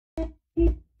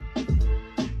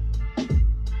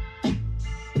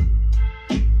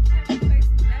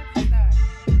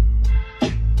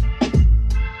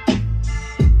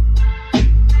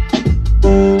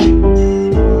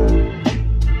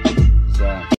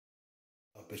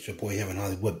It's your boy Heaven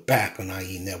Hollywood back on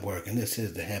IE Network, and this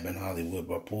is the Heaven Hollywood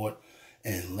Report.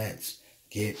 And let's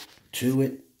get to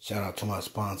it. Shout out to my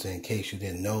sponsor. In case you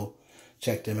didn't know,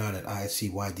 check them out at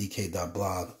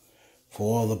icydk.blog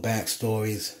for all the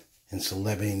backstories and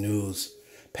celebrity news,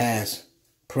 past,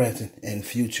 present, and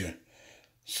future.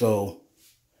 So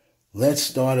let's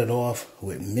start it off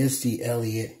with Missy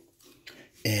Elliott,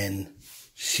 and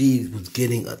she was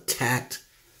getting attacked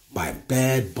by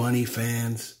Bad Bunny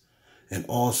fans and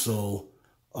also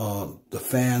the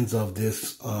fans of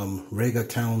this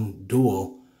reggaeton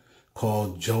duo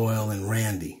called Joel and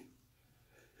Randy.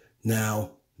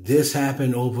 Now, this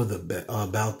happened over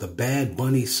about the Bad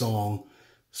Bunny song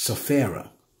Safari.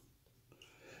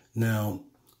 Now,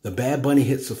 the Bad Bunny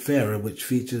hit Safari, which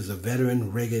features a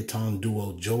veteran reggaeton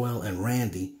duo Joel and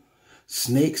Randy,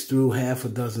 snakes through half a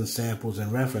dozen samples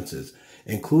and references,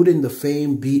 including the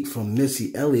famed beat from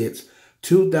Missy Elliott's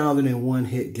 2001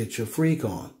 hit Get Your Freak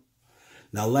On.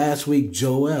 Now, last week,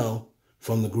 Joel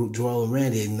from the group Joel and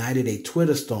Randy ignited a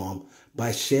Twitter storm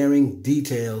by sharing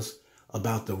details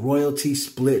about the royalty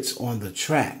splits on the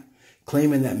track,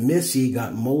 claiming that Missy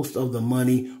got most of the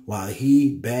money while he,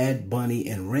 Bad Bunny,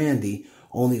 and Randy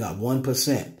only got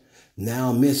 1%.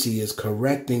 Now Missy is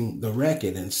correcting the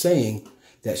record and saying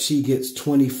that she gets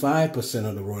 25%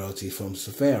 of the royalty from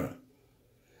Safari.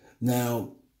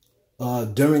 Now,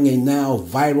 during a now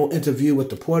viral interview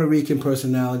with the Puerto Rican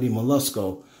personality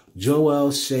Molusco,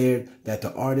 Joel shared that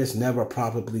the artist never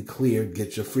properly cleared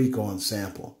Get Your Freak On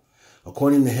sample.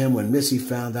 According to him, when Missy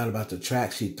found out about the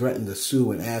track, she threatened to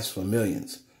sue and ask for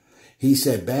millions. He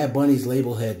said Bad Bunny's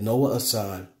label head, Noah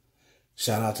Assad,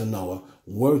 shout out to Noah,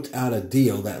 worked out a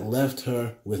deal that left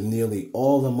her with nearly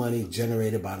all the money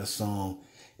generated by the song,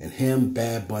 and him,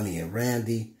 Bad Bunny, and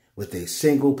Randy with a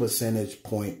single percentage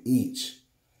point each.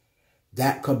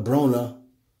 That cabrona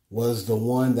was the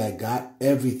one that got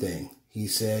everything, he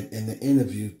said in the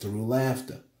interview through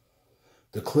laughter.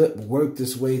 The clip worked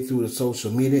its way through the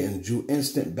social media and drew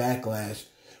instant backlash,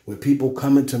 with people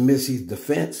coming to Missy's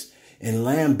defense and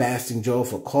lambasting Joel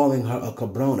for calling her a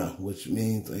cabrona, which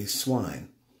means a swine.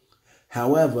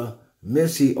 However,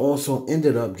 Missy also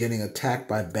ended up getting attacked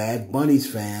by Bad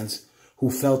Bunny's fans who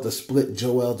felt the split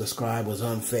Joel described was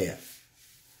unfair.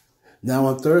 Now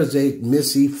on Thursday,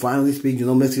 Missy finally speaks. You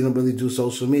know, Missy don't really do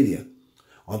social media.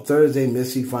 On Thursday,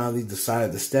 Missy finally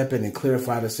decided to step in and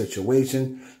clarify the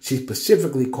situation. She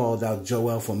specifically called out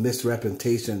Joel for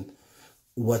misrepresentation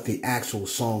what the actual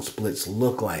song splits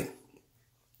look like.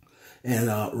 And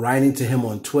writing to him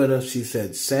on Twitter, she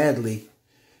said, "Sadly,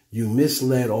 you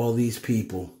misled all these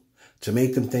people to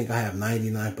make them think I have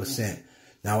 99%.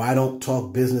 Now, I don't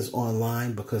talk business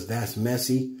online because that's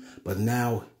messy, but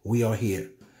now we are here.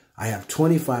 I have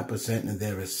 25% and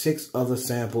there are 6 other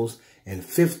samples and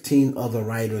 15 other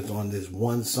writers on this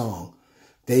one song.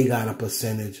 They got a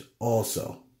percentage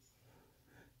also."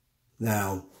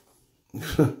 Now,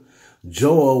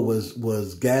 Joel was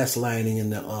gaslighting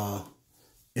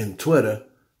in Twitter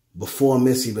before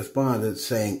Missy responded,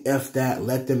 saying, "F that,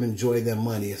 let them enjoy their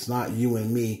money. It's not you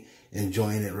and me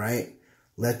enjoying it, right?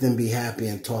 Let them be happy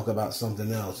and talk about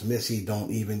something else. Missy don't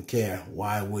even care.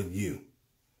 Why would you?"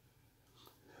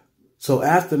 So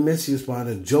after Missy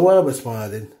responded, Joel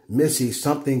responded, "Missy,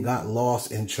 something got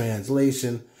lost in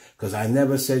translation because I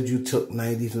never said you took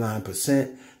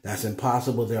 99%. That's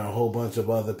impossible. There are a whole bunch of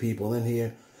other people in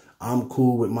here. I'm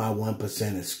cool with my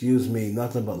 1%. Excuse me.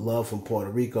 Nothing but love from Puerto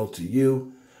Rico to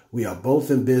you. We are both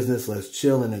in business. Let's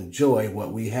chill and enjoy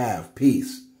what we have.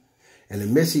 Peace." And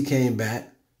then Missy came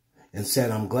back and said,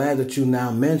 "I'm glad that you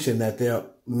now mentioned that there are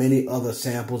many other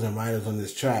samples and writers on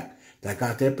this track that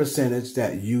got their percentage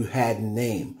that you hadn't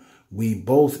named. We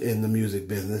both in the music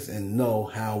business and know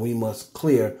how we must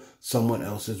clear someone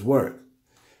else's work."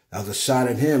 That was a shot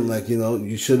at him, like, you know,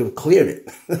 you should have cleared it.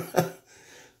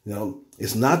 You know,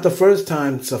 it's not the first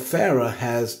time Safari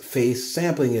has faced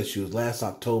sampling issues. Last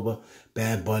October,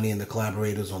 Bad Bunny and the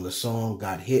collaborators on the song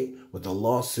got hit with a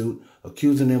lawsuit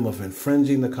accusing them of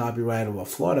infringing the copyright of a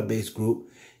Florida-based group,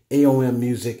 AOM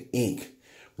Music, Inc.,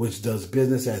 which does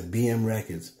business as BM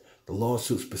Records. The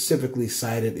lawsuit specifically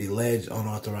cited alleged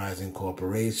unauthorized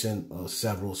incorporation of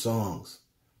several songs.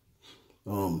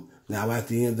 Now, at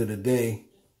the end of the day,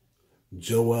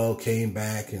 Joel came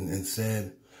back and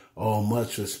said, "Oh,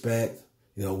 much respect.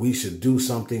 You know, we should do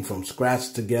something from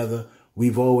scratch together.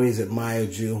 We've always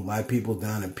admired you. My people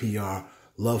down in PR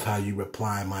love how you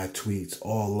reply my tweets.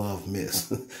 All love,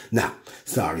 Miss." Nah,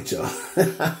 sorry, Joe.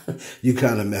 You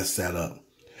kind of messed that up.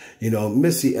 You know,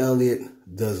 Missy Elliott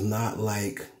does not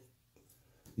like,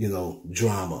 you know,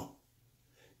 drama.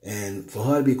 And for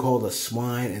her to be called a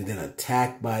swine and then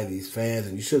attacked by these fans,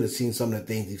 and you should have seen some of the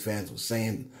things these fans were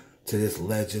saying to this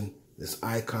legend, this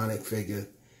iconic figure.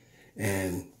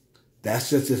 And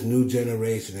that's just this new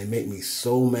generation. They make me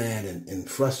so mad and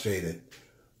frustrated.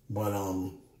 But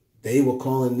they were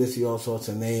calling Missy all sorts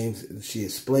of names. She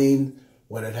explained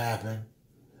what had happened.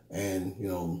 And, you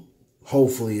know,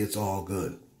 hopefully it's all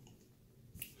good.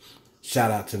 Shout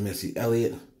out to Missy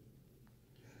Elliot.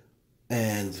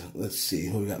 And let's see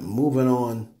who we got. Moving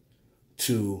on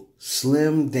to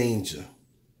Slim Danger.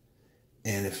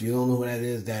 And if you don't know who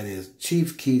that is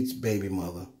Chief Keith's baby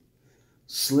mother.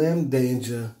 Slim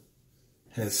Danger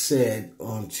has said,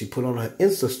 she put on her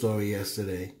Insta story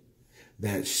yesterday,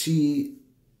 that she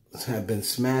had been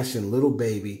smashing Little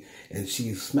Baby, and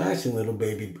she's smashing Little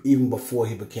Baby even before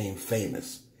he became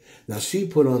famous. Now, she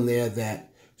put on there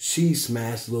that she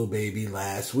smashed Little Baby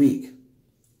last week.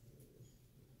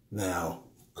 Now,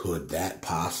 could that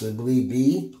possibly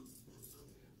be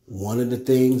one of the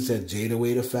things that Jada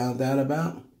Waiter found out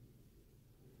about?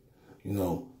 You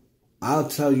know, I'll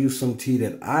tell you some tea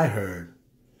that I heard.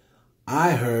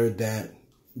 I heard that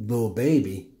Little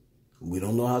Baby, we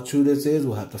don't know how true this is,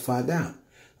 we'll have to find out.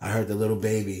 I heard that Little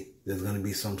Baby, there's going to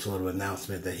be some sort of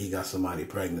announcement that he got somebody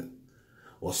pregnant.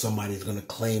 Or somebody's going to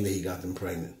claim that he got them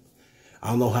pregnant. I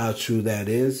don't know how true that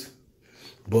is.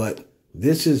 But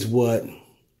this is what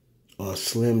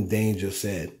Slim Danger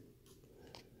said.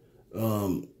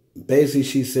 Basically,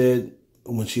 she said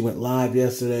when she went live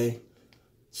yesterday,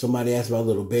 somebody asked about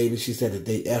Little Baby. She said that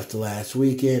they effed last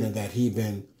weekend and that she'd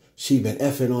been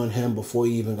effing on him before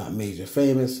he even got major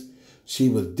famous. She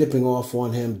was dipping off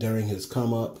on him during his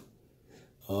come up.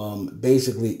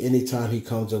 Basically, anytime he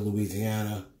comes to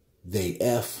Louisiana, they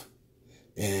F.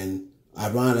 And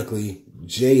ironically,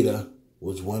 Jada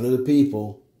was one of the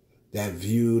people that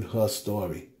viewed her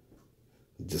story.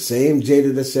 The same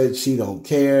Jada that said she don't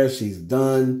care, she's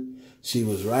done. She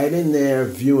was right in there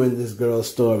viewing this girl's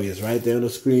story. It's right there on the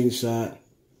screenshot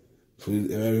for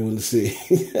everyone to see.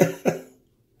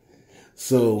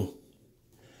 So,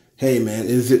 hey man,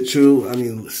 is it true? I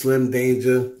mean, Slim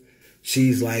Danger,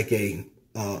 she's like a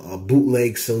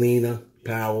bootleg Selena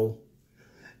Powell.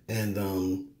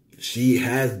 And she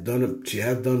has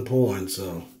done porn,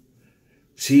 so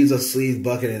she's a sleaze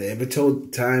bucket, and every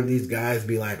time these guys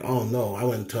be like, oh no, I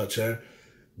wouldn't touch her,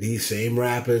 these same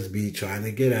rappers be trying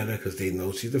to get at her because they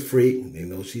know she's a freak, they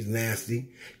know she's nasty,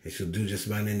 and she'll do just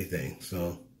about anything.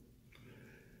 So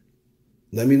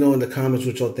let me know in the comments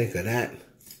what y'all think of that.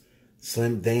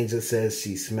 Slim Danger says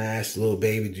she smashed Little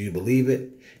Baby. Do you believe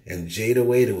it? And Jada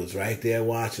Waiter was right there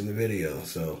watching the video,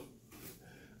 so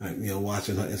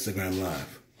watching her Instagram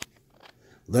live.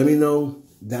 Let me know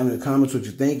down in the comments what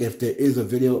you think. If there is a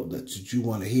video that you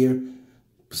want to hear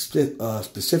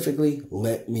specifically,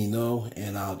 let me know,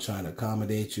 and I'll try to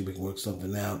accommodate you. We can work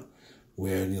something out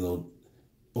where,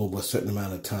 over a certain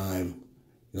amount of time,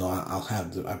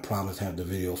 I promise to have the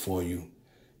video for you,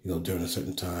 during a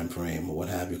certain time frame or what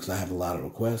have you, because I have a lot of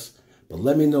requests. But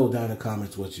let me know down in the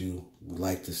comments what you would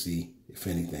like to see, if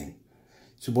anything.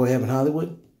 It's your boy, Heaven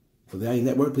Hollywood. For the Elliot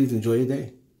Network, please enjoy your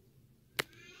day.